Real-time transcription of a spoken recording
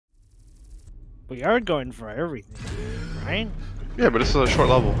We are going for everything, right? Yeah, but this is a short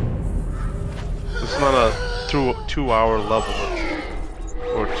level. This is not a 2-hour level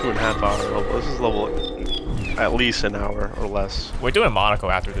or 2.5-hour level. This is level at least an hour or less. We're doing Monaco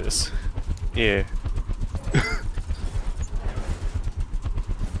after this. Yeah.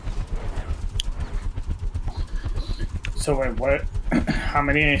 So wait, what? How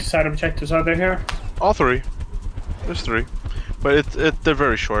many side objectives are there here? All 3. There's 3, but they're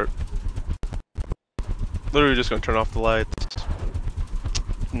very short. Literally just gonna turn off the lights,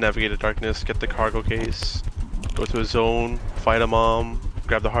 navigate the darkness, get the cargo case, go to a zone, fight a mom,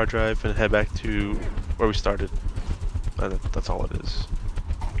 grab the hard drive, and head back to where we started. And that's all it is.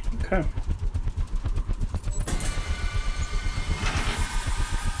 Okay.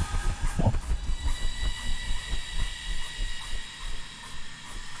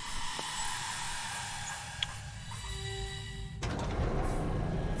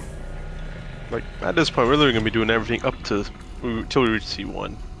 Like, at this point, we're literally gonna be doing everything up to till we reach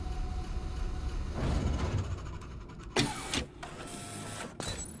C1.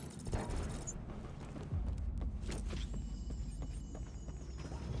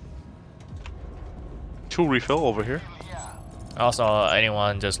 Tool refill over here. Also,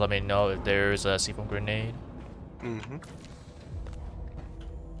 anyone just let me know if there's a C4 grenade. Mm-hmm.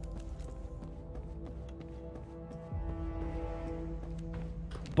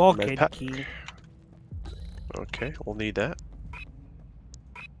 Bulkhead Key. Okay, we'll need that.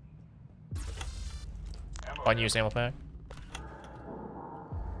 Unused ammo pack.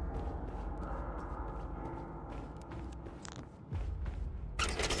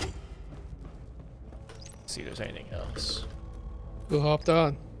 See if there's anything else. Who hopped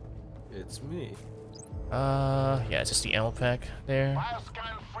on? It's me. Yeah, it's just the ammo pack there.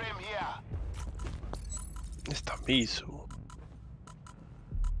 It's the Mizu.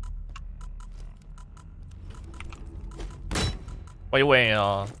 What are you waiting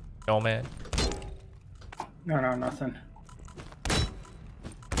on, man? No, nothing.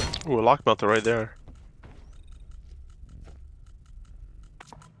 Ooh, a lock melter right there.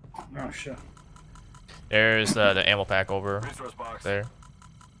 Oh shit. There's the ammo pack over there.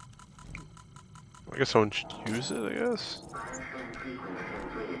 I guess someone should use it, I guess.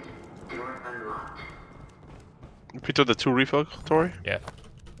 You picked up the 2 refill, Tori? Yeah.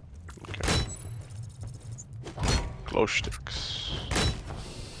 Okay. Glow sticks.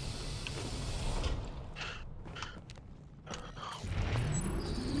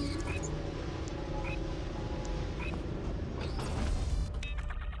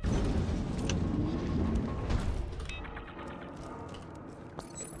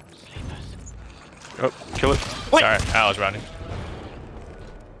 Oh, kill it. Sorry, I was running.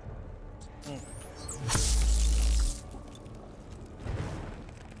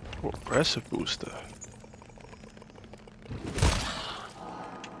 Oh, aggressive booster.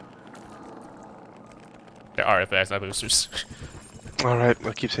 They're artifacts, not boosters. Alright,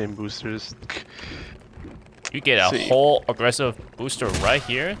 I keep saying boosters. You get a whole aggressive booster right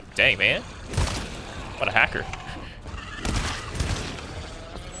here? Dang, man. What a hacker.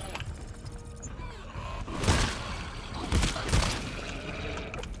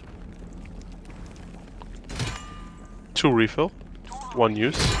 Two refill, 1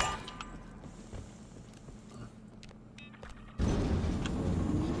 use.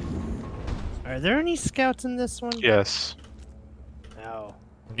 Are there any scouts in this one? Yes. No.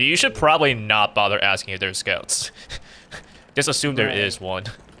 You should probably not bother asking if there's scouts. Just assume there is one.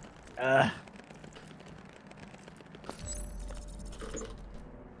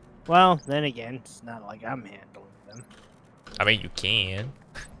 Well, then again, it's not like I'm handling them. I mean, you can.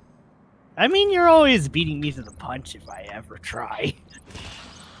 I mean, you're always beating me to the punch if I ever try.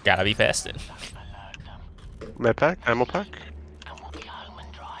 Gotta be fasting. Med pack, ammo pack.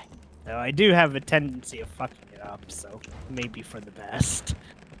 Though I do have a tendency of fucking it up, so maybe for the best.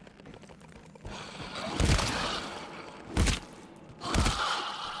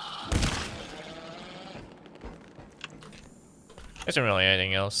 There isn't really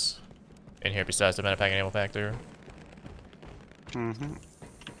anything else in here besides the medipack and ammo pack there. Mm-hmm.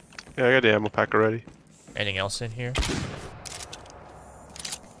 Yeah, I got the ammo pack already. Anything else in here?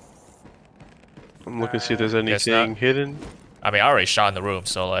 I'm looking to see if there's anything hidden. I mean, I already shot in the room,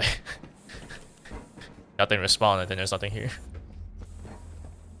 so like... nothing responded, then there's nothing here.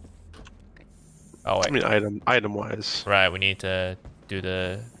 Oh, wait. I mean, item-wise. Right, we need to do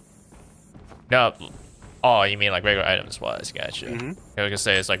the... No. Oh, you mean like regular items-wise, gotcha. Mm-hmm. I was gonna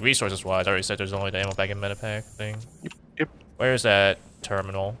say, it's like resources-wise, I already said there's only the ammo pack and medipack thing. Yep. Where's that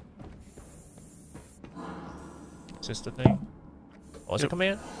terminal? Is this the thing? What was the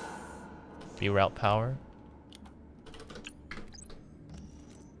command? Reroute power.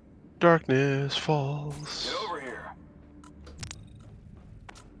 Darkness falls. Get over here.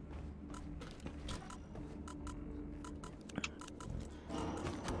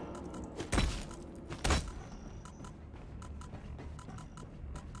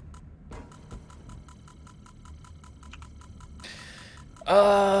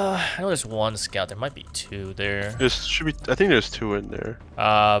 I know there's one scout. There might be two there. Should be. I think there's two in there.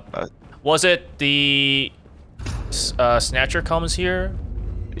 Was it the snatcher comes here?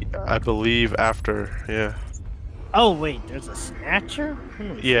 I believe after. Yeah. Oh wait, there's a snatcher?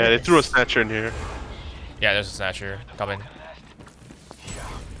 Yeah, they threw a snatcher in here. Yeah, there's a snatcher coming.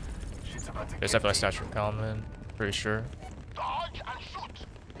 There's definitely a snatcher coming. Pretty sure.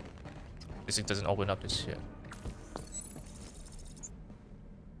 This thing doesn't open up this shit.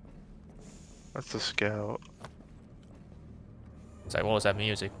 That's the scout. It's like, what was that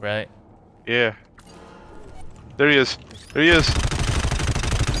music, right? Yeah. There he is. There he is.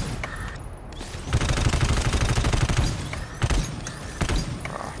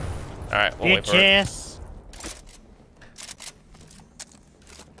 Alright, we'll wait for it. Bitches.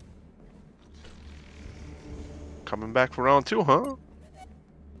 Coming back for round 2, huh?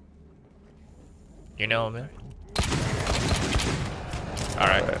 You know, man.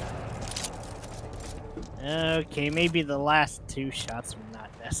 Alright. Okay, maybe the last 2 shots were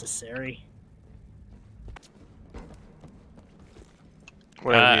not necessary.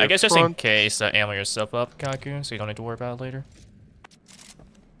 I guess just in case, ammo yourself up, Kaku, so you don't need to worry about it later.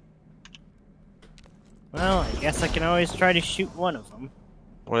 Well, I guess I can always try to shoot one of them.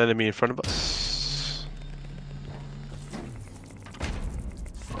 One enemy in front of us.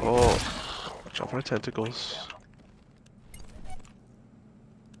 Oh, watch out for the tentacles.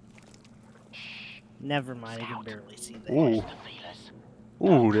 Never mind, I can barely see that. Ooh.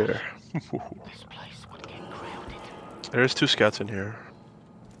 Ooh, there. There's 2 scouts in here.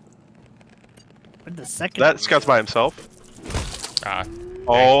 Where'd the second That one scout's go? by himself. Ah.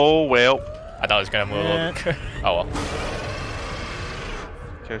 Oh, well. I thought it was gonna move a little bit. Oh well.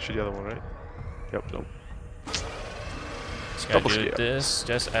 Can't shoot the other one, right? Yep, nope. Just gotta Double do scout. this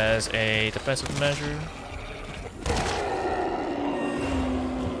just as a defensive measure.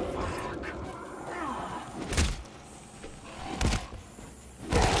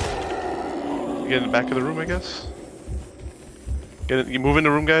 Get in the back of the room, I guess. You move in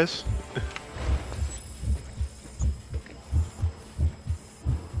the room, guys.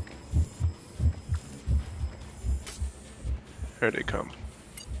 Here they come.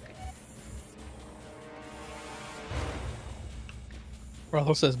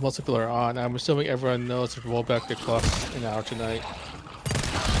 Rahul says most people are on. I'm assuming everyone knows to roll back the clock an hour tonight.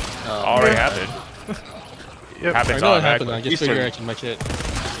 Already happened. Yep. I Happens know it automatically. happened. I just Eastern. figured I can make it.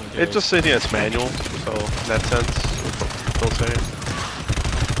 It's just saying it's manual, so in that sense, don't say it.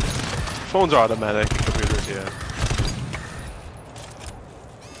 Phones are automatic, computers, yeah.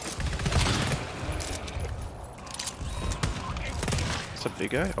 It's a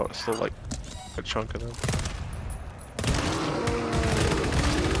big guy? Oh, it's still like a chunk of them.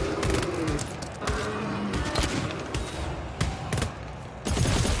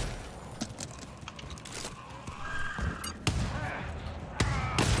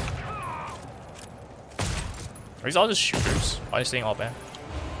 Are these all just shooters? Why are you staying all back?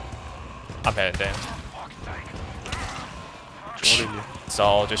 I'm heading down. Joining you. It's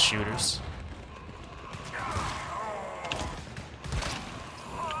all just shooters.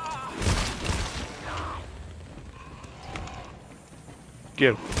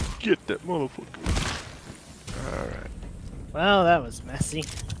 Get him. Get that motherfucker. Alright. Well, that was messy.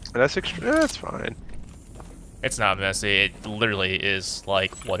 That's extra. That's fine. It's not messy. It literally is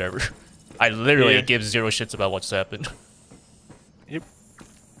like whatever. I literally give 0 shits about what's happened. Yep.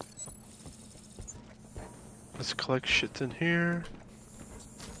 Let's collect shit in here.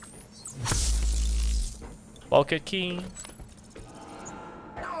 Bulkhead Key.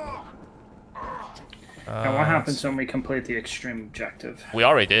 Now what happens when we complete the extreme objective? We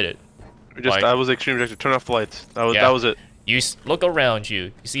already did it. We just Like- that was the extreme objective. Turn off the lights. That Yeah. was it. You look around you.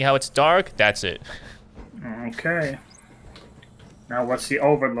 You see how it's dark? That's it. Okay. Now what's the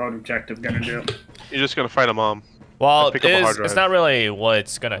overload objective gonna do? You're just gonna fight a mom. Well, pick up a hard it's drive. not really what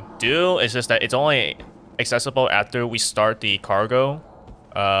it's gonna do. It's just that it's only accessible after we start the cargo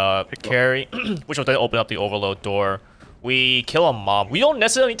carry, which will then open up the overload door. We kill a mom. We don't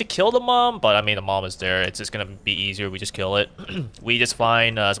necessarily need to kill the mom, but I mean the mom is there. It's just gonna be easier. We just kill it. We just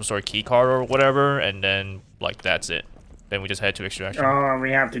find some sort of key card or whatever, and then like that's it. Then we just head to extraction. Oh,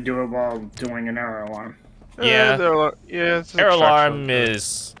 we have to do it while doing an arrow one. Yeah. Yeah, it's Air alarm attraction.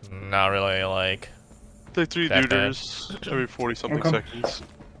 is not really like. Like 3 that bad. duders every 40 something Okay. seconds.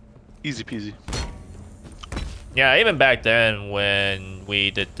 Easy peasy. Yeah, even back then when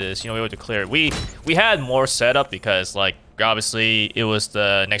we did this, we would declare we had more setup because like obviously it was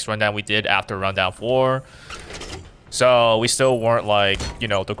the next rundown we did after rundown 4. So we still weren't like,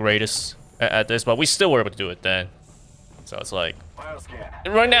 the greatest at this, but we still were able to do it then. So it's like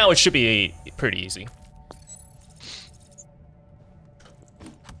right now it should be pretty easy.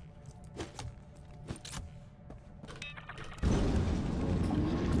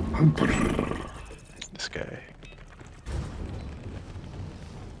 This guy.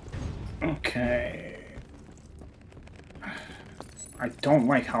 Okay. I don't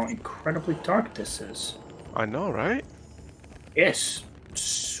like how incredibly dark this is. I know, right? It's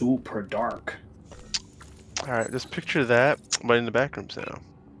super dark. Alright, just picture that, but in the back rooms now.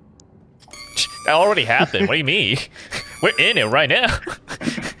 That already happened. What do you mean? We're in it right now.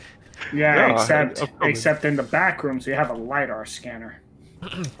 Yeah, No, except in the back rooms you have a LiDAR scanner.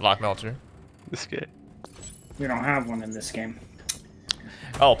 Lock melter. This guy. We don't have one in this game.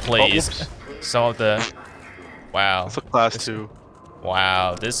 Oh please. whoops. Some of the. Wow. It's a class 2.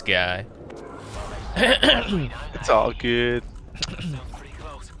 Wow, this guy. It's all good.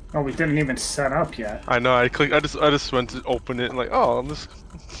 Oh, we didn't even set up yet. I know, I just went to open it and like, oh, I'm just...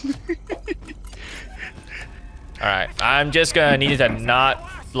 Alright, I'm just gonna need to not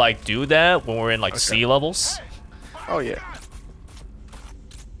like do that when we're in like sea levels. Oh yeah.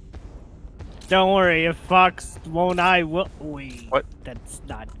 Don't worry, if Fox won't, I will. Wait, What? That's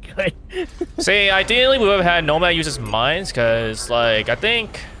not good. See, ideally we would have had Nomad use his mines, because like I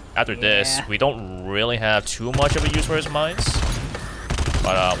think after this Yeah. we don't really have too much of a use for his mines.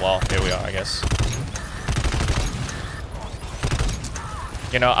 But well, here we are, I guess.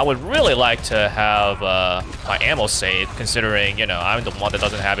 I would really like to have my ammo saved, considering I'm the one that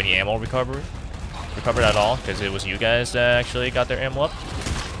doesn't have any ammo recovered at all, because it was you guys that actually got their ammo up.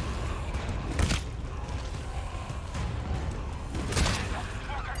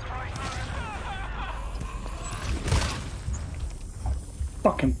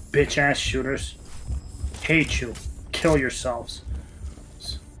 Fucking bitch ass shooters. Hate you. Kill yourselves.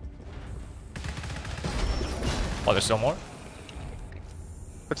 Oh, there's still more?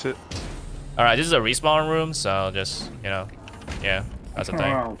 That's it. Alright, this is a respawn room, so just, yeah, that's the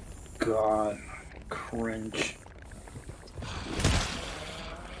thing. Oh god. Cringe.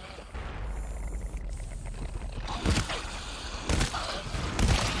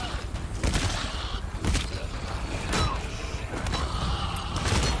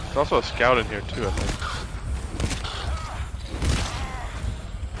 There's also a scout in here too, I think.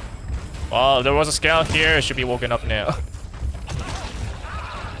 Well, there was a scout here, it should be woken up now.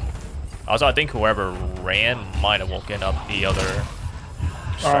 Also, I think whoever ran might have woken up the other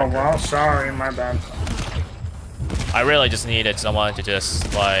Oh striker. well, sorry, my bad. I really just needed someone to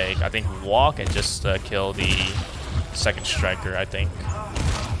just, like, I think walk and just kill the second striker, I think.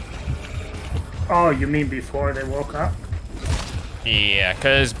 Oh, you mean before they woke up? Yeah,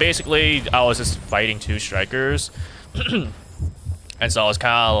 because basically I was just fighting 2 strikers. And so I was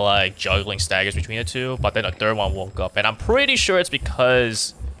kind of like juggling staggers between the 2, but then a third one woke up. And I'm pretty sure it's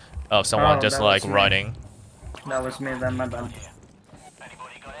because of someone Oh, just that like was me. running. That was me then, my bad.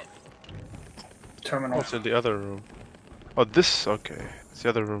 Terminal. What's in the other room? Oh, this, okay. It's the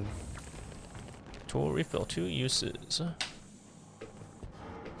other room. Tool refill, 2 uses.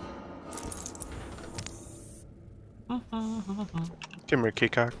 Come here,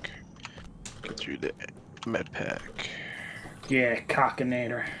 Keycock. Get you the med pack. Yeah,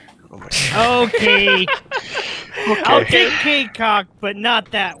 cockinator. Oh my god. Okay, I'll Okay. take Keycock, but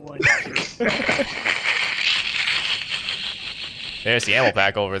not that one. There's the ammo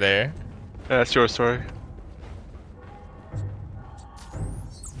pack over there. That's your story.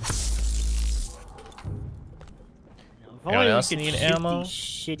 If only we else could need shoot ammo? these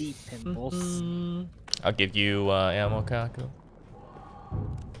shitty pimples. I'll give you ammo, Kaku.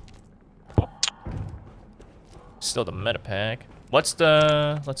 Still the meta pack. What's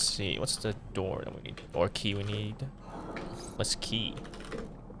the? Let's see. What's the door that we need or key we need? What's key?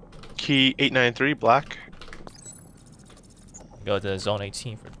 Key 893, black. Go to zone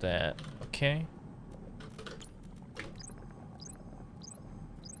 18 for that. Okay.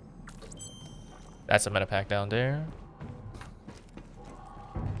 That's a meta pack down there.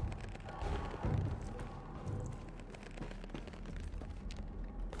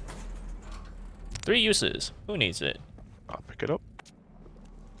 Three uses. Who needs it? I'll pick it up.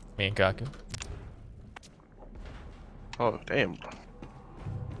 Me and Kaku. Oh, damn.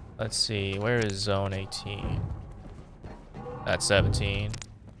 Let's see, where is zone 18? That's 17.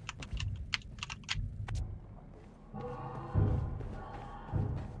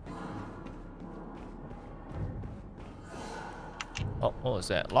 Oh, what was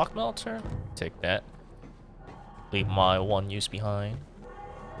that? Lock melter? Take that. Leave my one use behind.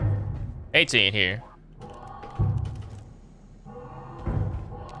 18 here.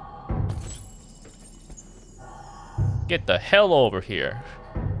 Get the hell over here.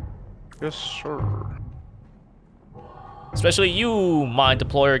 Yes, sir. Especially you, mine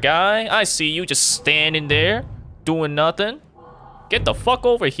deployer guy. I see you just standing there, doing nothing. Get the fuck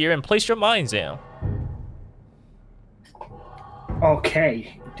over here and place your mines down.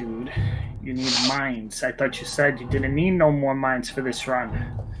 Okay, dude. You need mines. I thought you said you didn't need no more mines for this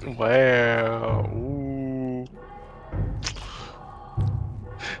run. Wow. Ooh.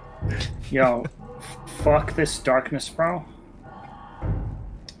 Yo, fuck this darkness, bro.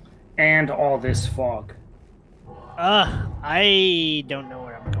 And all this fog. I don't know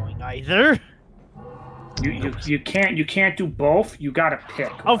where I'm going either. You can't do both. You gotta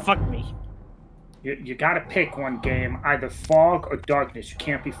pick. Oh, one. fuck me. You gotta pick one game, either fog or darkness. You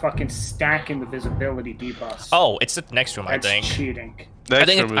can't be fucking stacking the visibility debuffs. Oh, it's the next room, That's I think. cheating. I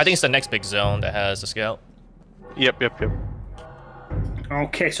think it's the next big zone that has the scout. Yep.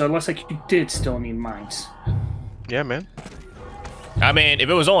 Okay, so it looks like you did still need mines. Yeah, man. I mean, if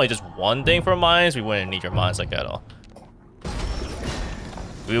it was only just one thing for mines, we wouldn't need your mines like that at all.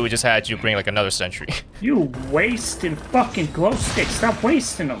 We would just had you bring like another sentry. You wasting fucking glow sticks. Stop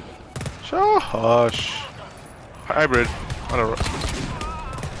wasting them. Hush. Hybrid. On a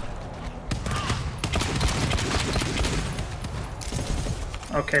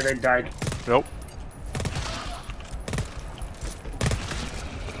Okay, they died. Nope.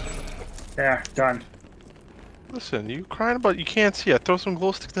 There, done. Listen, you crying about you can't see. I throw some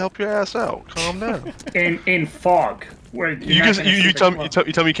glow sticks to help your ass out. Calm down. In fog, where you tell me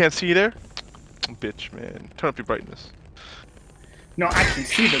you can't see there? Bitch, man. Turn up your brightness. No, I can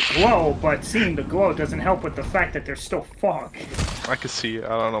see the glow, but seeing the glow doesn't help with the fact that there's still fog. I can see it. I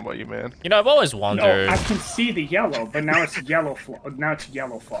don't know about you, man. You know, I've always wondered. No, I can see the yellow, but now it's yellow fog. Now it's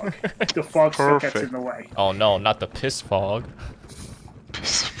yellow fog. The fog still gets in the way. Oh no, not the piss fog.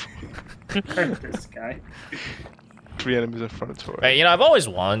 This guy. 3 enemies in front of Tori. Hey, you know, I've always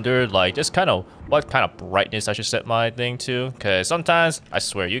wondered, like, just kind of what kind of brightness I should set my thing to. Because sometimes, I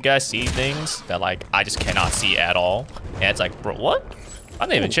swear, you guys see things that, like, I just cannot see at all. And it's like, bro, what? I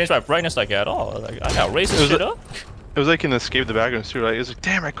didn't even change my brightness, like, at all. Like, I gotta raise this shit up. It was like in Escape the Background too, right? It was like,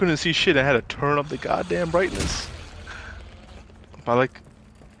 damn, I couldn't see shit. I had to turn up the goddamn brightness. I like...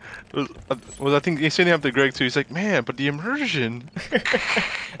 I think he's saying up to Greg too. He's like, man, but the immersion.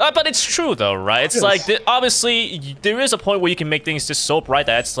 But it's true though, right? It's like obviously there is a point where you can make things just so bright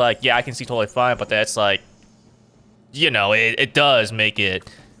that it's like, yeah, I can see totally fine, but that's like, you know, it does make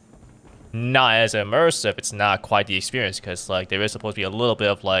it not as immersive. It's not quite the experience because like there is supposed to be a little bit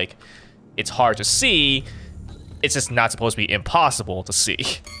of like, it's hard to see. It's just not supposed to be impossible to see.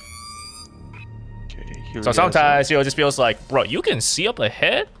 Okay, so sometimes you know, it just feels like, bro, you can see up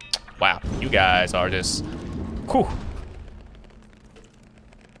ahead. Wow, you guys are just, whew.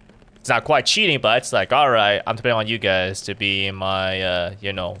 It's not quite cheating, but it's like, all right, I'm depending on you guys to be my,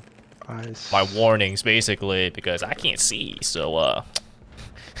 you know, my warnings, basically, because I can't see, so,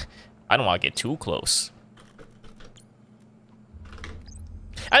 I don't want to get too close.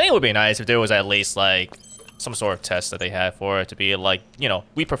 I think it would be nice if there was at least, like, some sort of test that they had for it to be, like, you know,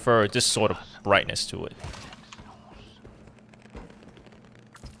 we prefer this sort of brightness to it.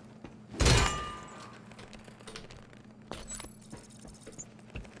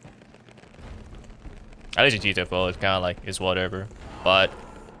 At least in GTFO, it's kind of like, it's whatever. But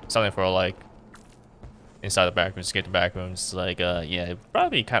something for like, inside the back rooms, escape the back rooms, like, yeah, it'd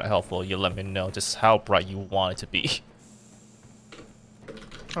probably be kind of helpful. You let me know just how bright you want it to be.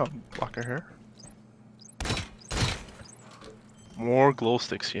 Oh, blocker here. More glow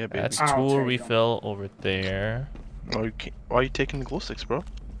sticks, yeah, baby. That's tool refill over there. Oh, you can't, why are you taking the glow sticks, bro?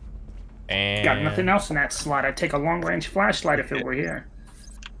 And got nothing else in that slot. I'd take a long-range flashlight if it were here.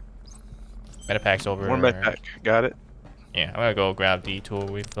 Metapack's over. One metapack, got it. Yeah, I'm gonna go grab the tool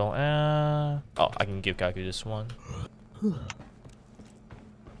refill. Oh, I can give Kaku this one.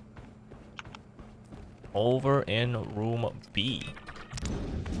 Over in room B.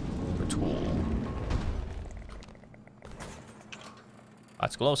 For tool.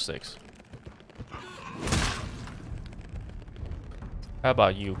 That's glow sticks. How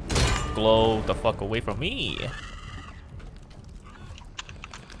about you glow the fuck away from me?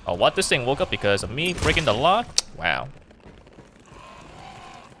 Oh, what? This thing woke up because of me breaking the lock? Wow.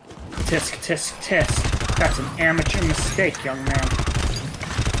 Tisk, tisk, tisk. That's an amateur mistake, young man.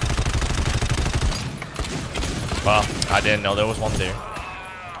 Wow, I didn't know there was one there.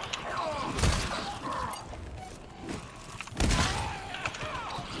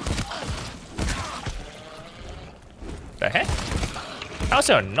 The heck? How's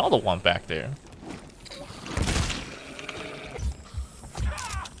there another one back there?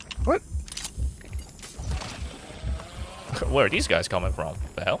 What? Where are these guys coming from?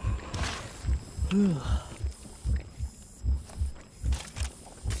 The hell?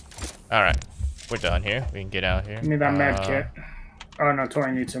 Alright, we're done here. We can get out here. Give me that med kit. Oh no,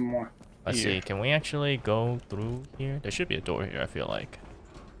 Tori needs some more. Let's see, can we actually go through here? There should be a door here, I feel like.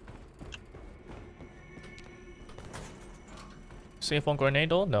 See if one grenade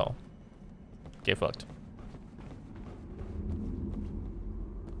door? No. Get fucked.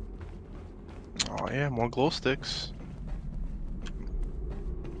 Oh yeah, more glow sticks.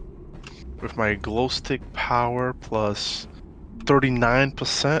 With my glow stick power plus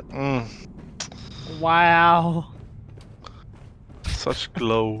 39%. Wow. Such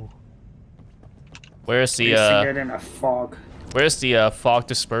glow. Where's I used to the get in a fog. where's the fog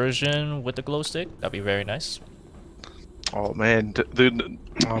dispersion with the glow stick? That'd be very nice. Oh man, dude.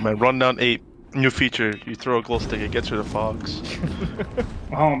 Oh man, Rundown 8. New feature. You throw a glow stick, it gets rid of fogs.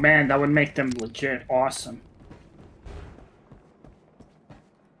 Oh man, that would make them legit awesome.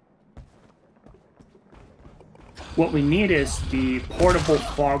 What we need is the portable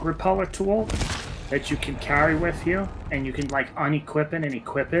fog repeller tool that you can carry with you, and you can like unequip it and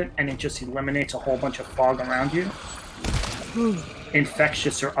equip it, and it just eliminates a whole bunch of fog around you,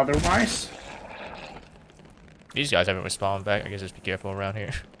 infectious or otherwise. These guys haven't respawned back. I guess just be careful around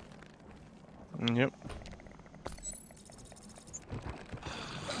here. Yep.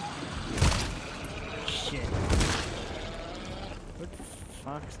 Shit. What the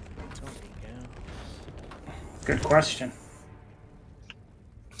fuck's Tony go? Good question.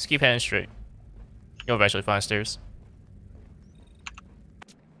 Just keep heading straight. You'll eventually find stairs.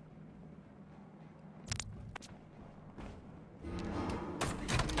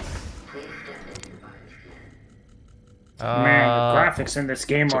 Man, the graphics in this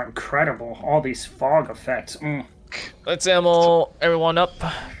game are incredible. All these fog effects. Let's ammo everyone up.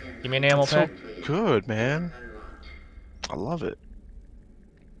 Give me an ammo pack. So good, man. I love it.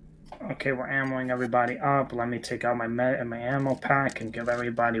 Okay, we're ammoing everybody up. Let me take out my ammo pack and give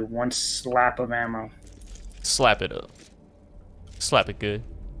everybody one slap of ammo. Slap it up. Slap it good.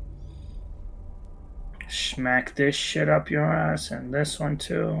 Smack this shit up your ass, and this one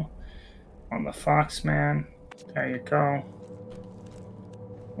too. On the Fox Man. There you go.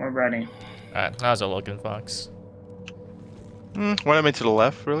 We're ready. Alright, how's it looking, Fox? Why not made to the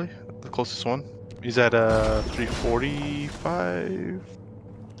left, really? The closest one. He's at 345,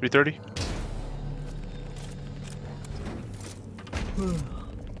 330.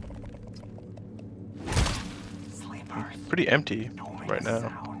 Pretty empty right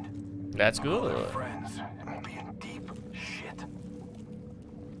now. That's good.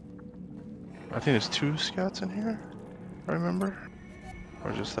 I think there's 2 scouts in here, if I remember.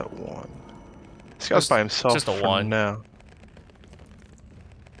 Or just that one. Scout's by himself just the for one. now.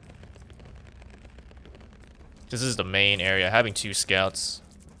 This is the main area. Having 2 scouts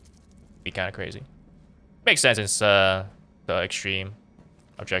be kind of crazy. Makes sense since the extreme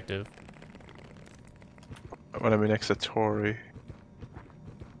objective. I'm gonna be next to Tori.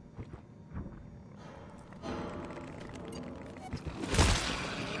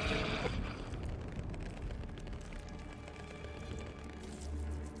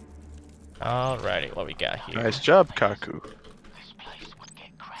 Alrighty, what we got here? Nice job, Kaku.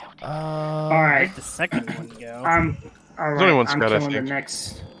 Alright. Where'd the second one go? Alright, only one I'm scout, I killing the think.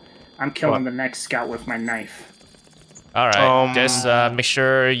 next. I'm killing the next scout with my knife. Alright, just make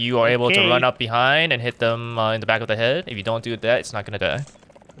sure you are able to Okay. run up behind and hit them in the back of the head. If you don't do that, it's not gonna die.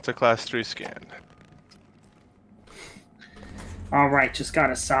 It's a class 3 scan. Alright, just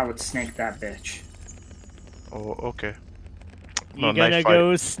gotta solid snake that bitch. Oh, okay. You're No, gonna knife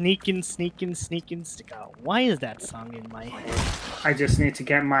go sneaking, sneaking, sneaking. Oh, why is that song in my head? I just need to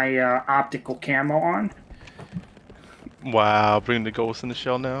get my optical camo on. Wow, bring the ghost in the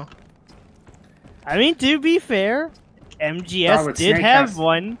shell now. I mean, to be fair, MGS Solid did Snake have has-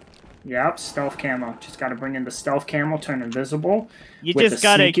 one. Yep, stealth camo. Just gotta bring in the stealth camo, turn invisible. You with just the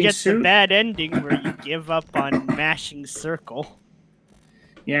gotta sneaking get the suit. bad ending where you give up on mashing circle.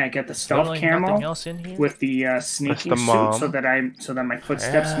 Yeah, get the stealth Really nothing camo else in here? with the sneaking the suit mom. so that my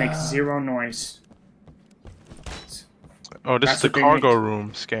footsteps make zero noise. Oh, this is the cargo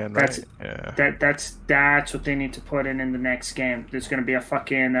room scan, right? That's what they need to put in the next game. There's gonna be a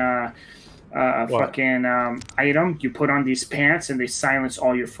fucking item you put on these pants, and they silence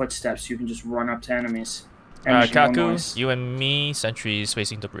all your footsteps. You can just run up to enemies. Kaku, you and me, sentries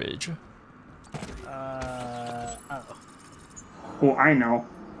facing the bridge. Oh, I know.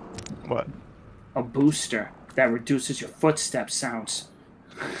 What? A booster that reduces your footstep sounds.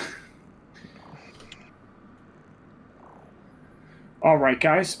 All right,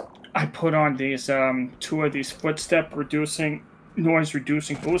 guys. I put on these 2 of these footstep noise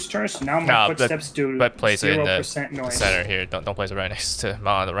reducing boosters. Now my footsteps do 0% noise. Center here. Don't place it right next to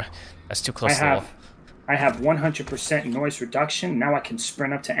on the right. That's too close to the wall. I have 100% noise reduction. Now I can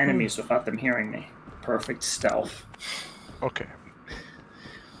sprint up to enemies without them hearing me. Perfect stealth. Okay.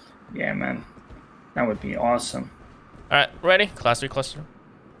 Yeah, man. That would be awesome. Alright, ready? Class 3 cluster.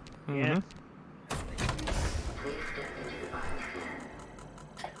 Yeah.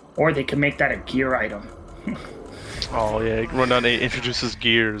 Or they can make that a gear item. Oh, yeah. Run down, it introduces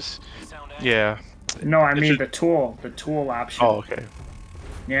gears. Yeah. No, I mean the tool option. Oh, okay.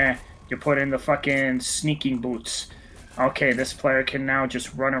 Yeah, you put in the fucking sneaking boots. Okay, this player can now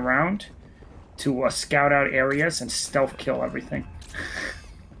just run around to scout out areas and stealth kill everything.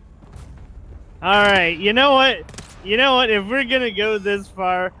 Alright, you know what? If we're gonna go this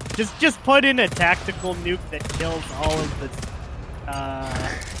far, just put in a tactical nuke that kills all of the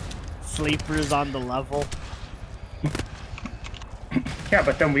sleepers on the level. Yeah,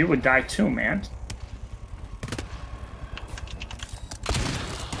 but then we would die too, man.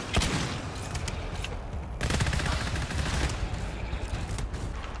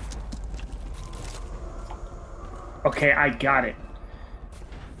 Okay, I got it.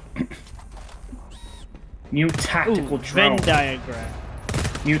 New tactical drone. Venn diagram.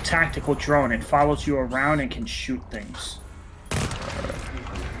 New tactical drone. It follows you around and can shoot things.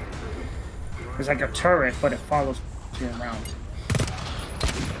 It's like a turret, but it follows you around.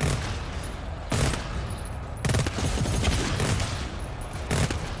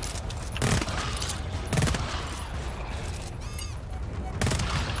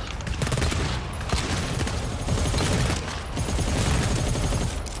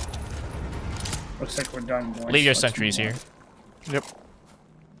 Looks like we're done. Boys. Leave your sentries here. Yep.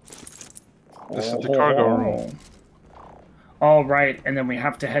 This is the cargo room. All right, and then we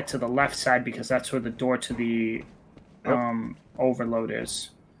have to head to the left side because that's where the door to the overload is.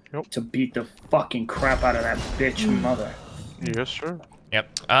 Yep. To beat the fucking crap out of that bitch mother. Yes, sir.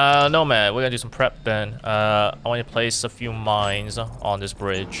 Yep. Nomad, we're gonna do some prep then. I want to place a few mines on this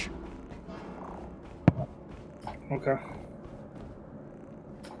bridge. Okay.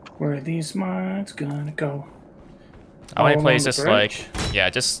 Where are these mines gonna go? I want to place this like, yeah,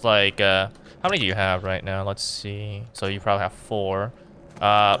 just like, how many do you have right now? Let's see. So you probably have 4.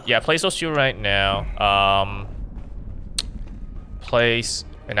 Yeah, place those 2 right now. Place,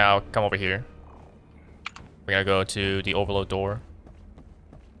 and now come over here. We're gonna go to the overload door.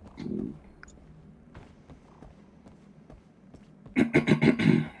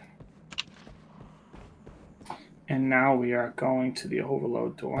 And now we are going to the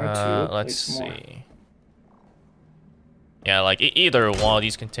overload door to let's place more. see. Yeah, like either one of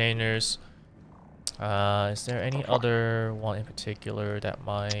these containers. Is there any other one in particular that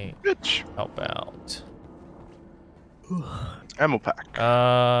might help out? Ammo pack.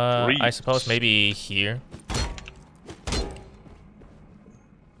 I suppose maybe here.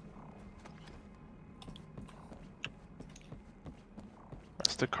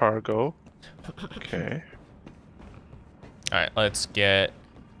 That's the cargo. Okay. Alright, let's get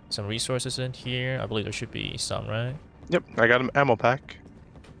some resources in here. I believe there should be some, right? Yep, I got an ammo pack.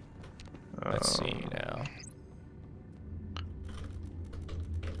 Let's see now.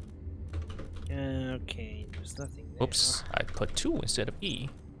 Okay, there's nothing there. Oops, I put 2 instead of E.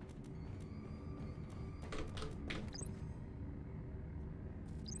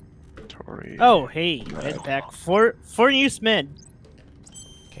 Oh, hey, med pack. 4 use med.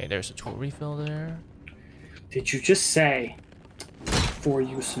 Okay, there's a tool refill there. Did you just say 4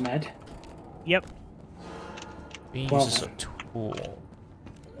 use med? Yep. We Well, use a tool.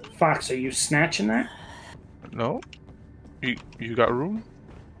 Fox, are you snatching that? No. You got room?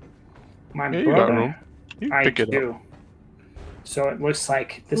 My Yeah, brother, you got room. You I pick it do. up. So it looks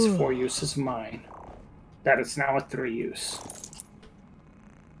like this 4 use is mine. That is now a 3 use.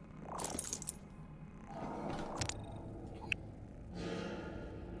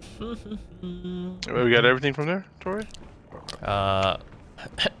 We got everything from there, Tori?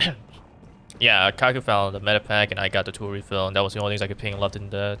 Yeah, Kaku found the meta pack and I got the tool refill, and that was the only things I could ping left in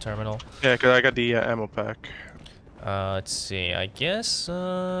the terminal. Yeah, because I got the ammo pack. Let's see. I guess.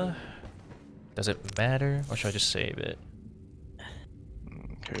 Does it matter, or should I just save it?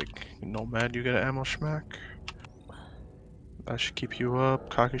 Okay, Nomad, you get an ammo schmack. That should keep you up.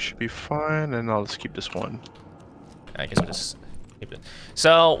 Cocky should be fine, and I'll just keep this one. I guess we'll just keep it.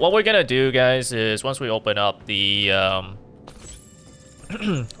 So what we're gonna do, guys, is once we open up the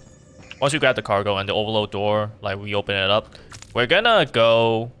once we grab the cargo and the overload door, like we open it up, we're gonna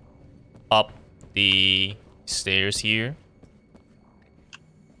go up the stairs here.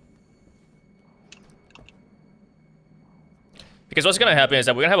 Because what's gonna happen is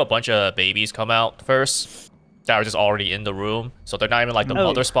that we're gonna have a bunch of babies come out first that are just already in the room. So they're not even like the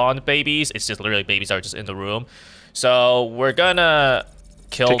mother spawned babies. It's just literally babies that are just in the room. So we're gonna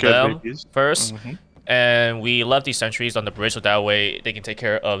kill them first. And we left these sentries on the bridge so that way they can take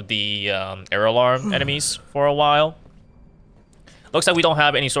care of the air alarm enemies for a while. Looks like we don't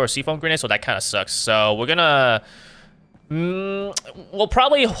have any sort of C-foam grenades, so that kind of sucks. So we're gonna... we'll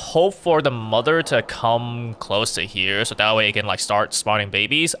probably hope for the mother to come close to here, so that way it can like start spawning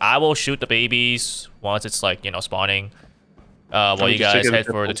babies. I will shoot the babies once it's like, you know, spawning. While you guys head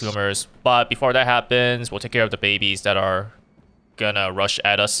for the tumors. But before that happens, we'll take care of the babies that are gonna rush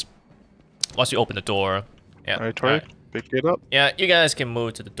at us once we open the door. Yeah. Alright, Tori, pick it up. Yeah, you guys can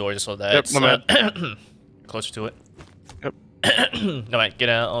move to the door just so that it's closer to it. Yep. No, man, get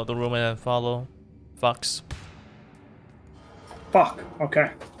out of the room and follow Fox. Fuck. Okay.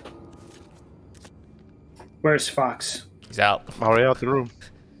 Where's Fox? He's out. I'm already out the room.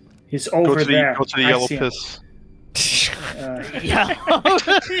 He's over there. Go to the yellow piss.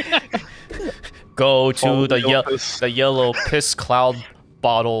 Go to the yellow piss cloud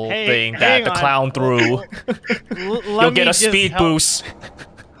bottle thing that the clown threw. You'll get a speed boost.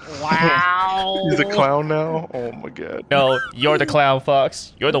 Wow. He's a clown now? Oh my god. No, you're the clown,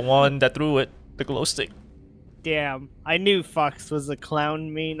 Fox. You're the one that threw it. The glow stick. Damn, I knew Fox was a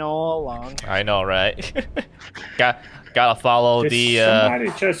clown main all along. I know, right? Gotta follow the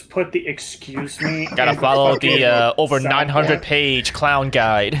somebody just put the excuse me. Gotta follow the over 900-page clown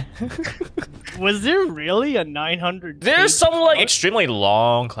guide. Was there really a 900? There's some like extremely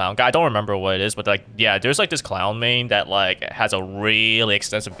long clown guide. I don't remember what it is, but like yeah, there's like this clown main that like has a really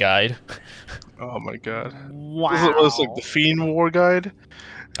extensive guide. Oh my god. Wow. This is like the Fiend War guide.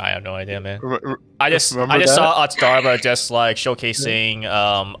 I have no idea, man. I just saw Starva just like showcasing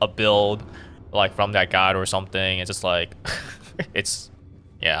a build like from that guide or something. It's just like it's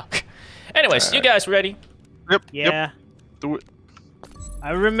yeah. Anyways, you guys ready? Yep. Yeah. Yep. Do it.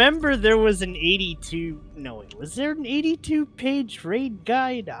 I remember there was an 82. No, wait, was there an 82-page raid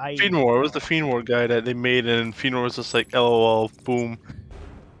guide? Fiend War. It was the Fiend War guide that they made, and Fiend War was just like LOL, boom.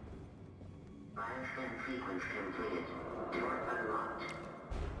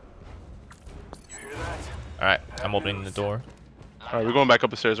 Alright, I'm opening the door. Alright, we're going back up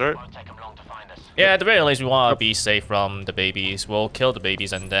the stairs, right? Yeah, at the very least, we want to be safe from the babies. We'll kill the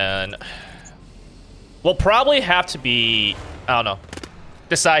babies, and then... we'll probably have to be... I don't know.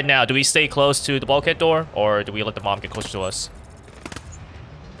 Decide now. Do we stay close to the bulkhead door, or do we let the mom get closer to us?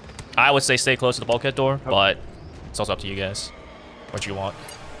 I would say stay close to the bulkhead door, but it's also up to you guys. What you want.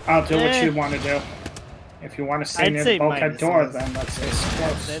 I'll do what you want to do. If you want to stay near the bulkhead door, then let's stay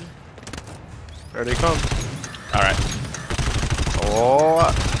close. There they come. Alright.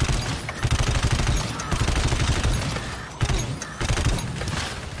 Oh.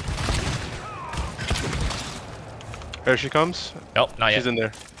 There she comes. Nope, not yet. She's in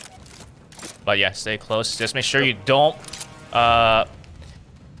there. But yeah, stay close. Just make sure you don't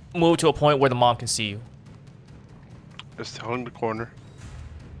move to a point where the mom can see you. Just tell in the corner.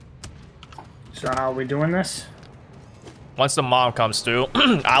 So how are we doing this? Once the mom comes through,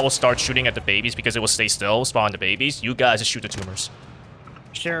 I will start shooting at the babies because it will stay still, spawn the babies. You guys just shoot the tumors.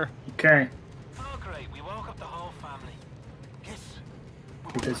 Sure. Okay. Oh great, we woke up the whole family. Yes.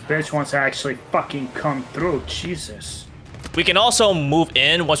 This bitch wants to actually fucking come through. Jesus. We can also move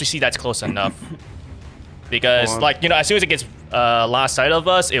in once we see that's close enough. Because, like, you know, as soon as it gets last sight of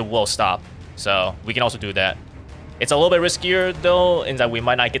us, it will stop. So, we can also do that. It's a little bit riskier, though, in that we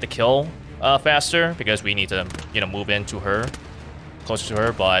might not get the kill faster. Because we need to, you know, move into her. Closer to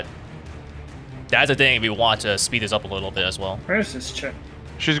her, but... that's the thing, we want to speed this up a little bit as well. Where's this chick?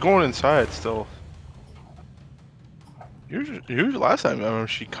 She's going inside still. Usually last time I remember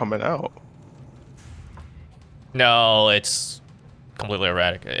she coming out. No, it's completely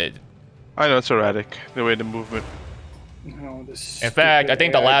erratic. I know it's erratic, the way the movement. No, this In fact, I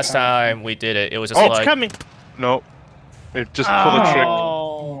think the last time we did it, it was just It's like... coming. No. It just pulled a trick.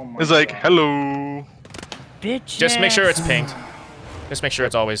 Oh, my It's like, God. hello. bitch. Just make sure it's pinged. Just make sure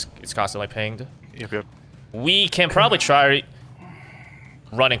it's constantly pinged. Yep, yep. We can probably try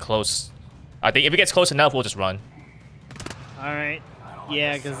running close. I think if it gets close enough, we'll just run. Alright.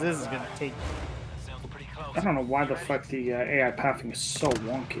 Yeah, because this is gonna take... Sounds pretty close. I don't know why the fuck the AI pathing is so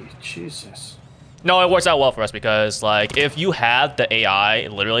wonky. Jesus. No, it works out well for us because, like, if you have the AI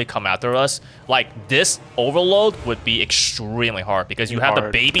literally come after us, like, this overload would be extremely hard because you have the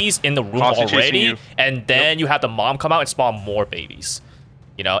babies in the room Constantly chasing already, you. and then you have the mom come out and spawn more babies,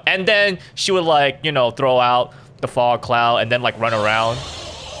 you know? And then she would, like, you know, throw out the fog cloud and then, like, run around.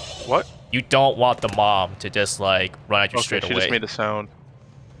 What? You don't want the mom to just, like, run at you straight she away. just made a sound.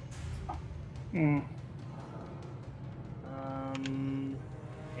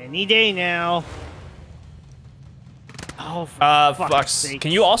 Any day now. Oh, for fuck's Fox, sake.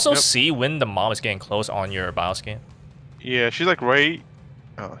 can you also Yep. see when the mom is getting close on your bioscan? Yeah, she's like right.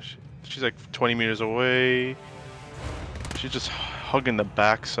 Oh, she's like 20 meters away. She's just hugging the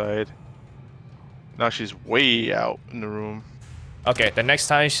backside. Now she's way out in the room. Okay, the next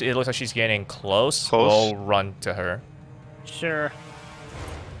time it looks like she's getting close, Close? we'll run to her. Sure.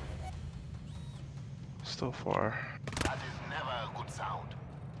 Still far. That is never a good sound.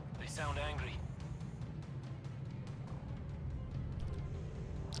 They sound angry.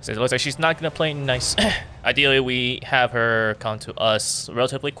 So it looks like she's not gonna play nice. Ideally, we have her come to us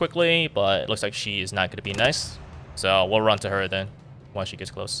relatively quickly, but it looks like she is not gonna be nice. So we'll run to her then, once she gets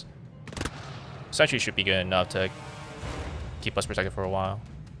close. Sentry should be good enough to keep us protected for a while.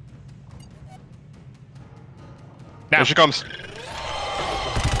 Now, There she comes.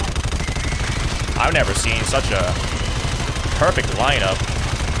 I've never seen such a perfect lineup.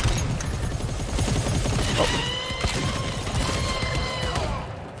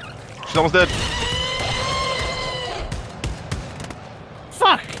 She's almost dead.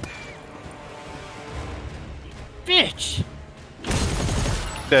 Fuck! Bitch!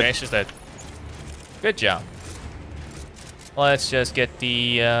 Dead. Okay, she's dead. Good job. Let's just get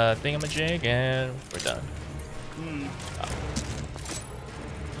the thingamajig and we're done.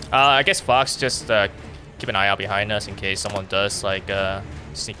 I guess Fox just keep an eye out behind us in case someone does like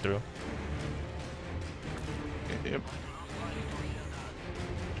sneak through. Yep.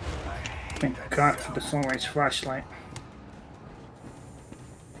 Thank God for the sunrise flashlight.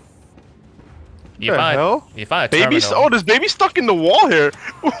 You The find hell? you find a Baby's. terminal. Oh, there's baby stuck in the wall here.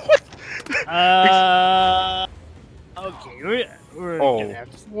 What? Okay, we're Oh, gonna have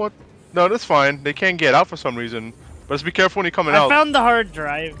to... what? No, that's fine. They can't get out for some reason. But just be careful when you're coming I out. found the hard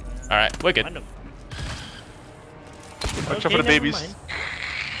drive. All right, we're good. Wonderful. Watch out Okay, for the never babies. mind.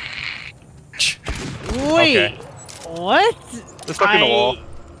 Wait, Okay. what? They're stuck in the wall.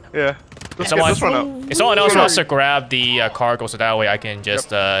 Yeah. Let's Someone- run out. If someone else Sure. wants to grab the cargo, so that way I can just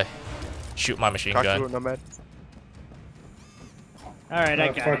shoot my machine Talk to gun. it, Nomad. Alright, I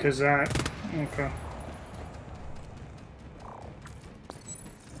What the got fuck it. is that? Okay.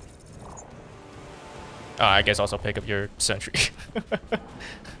 I guess also pick up your sentry.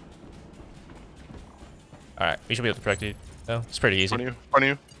 All right, we should be able to protect you. Oh, it's pretty easy. Front of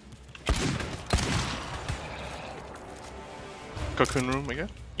you. Cocoon room, I guess.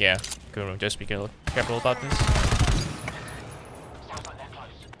 Yeah, good. Just be careful about this. Sounds like they're close.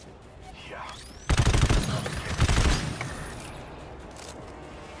 Yeah.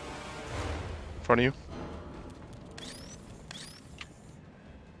 Front of you.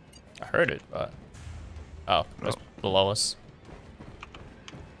 I heard it, but oh, it's below us.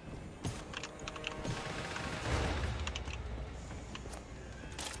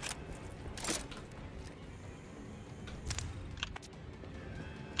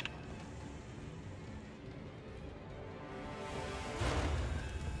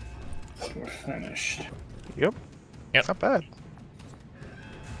 We're finished. Yep. Yep. Not bad.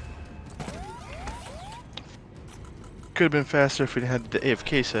 Could have been faster if we didn't have the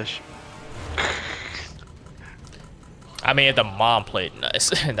AFK sesh. I mean, if the mom played nice,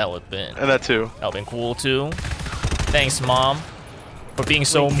 that would have been And that too. cool too. Thanks, mom, for being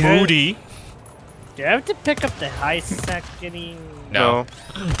so Wait, good. moody. Do I have to pick up the high seconding? No.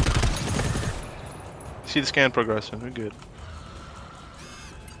 See the scan progressing. We're good.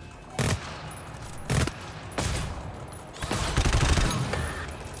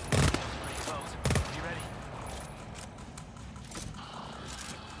 Close. You ready?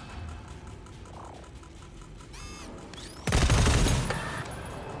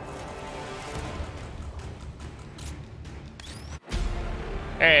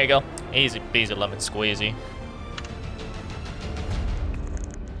 There you go. Easy peasy lemon squeezy.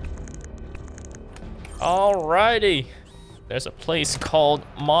 Alrighty. There's a place called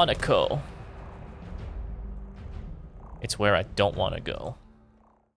Monaco. It's where I don't want to go.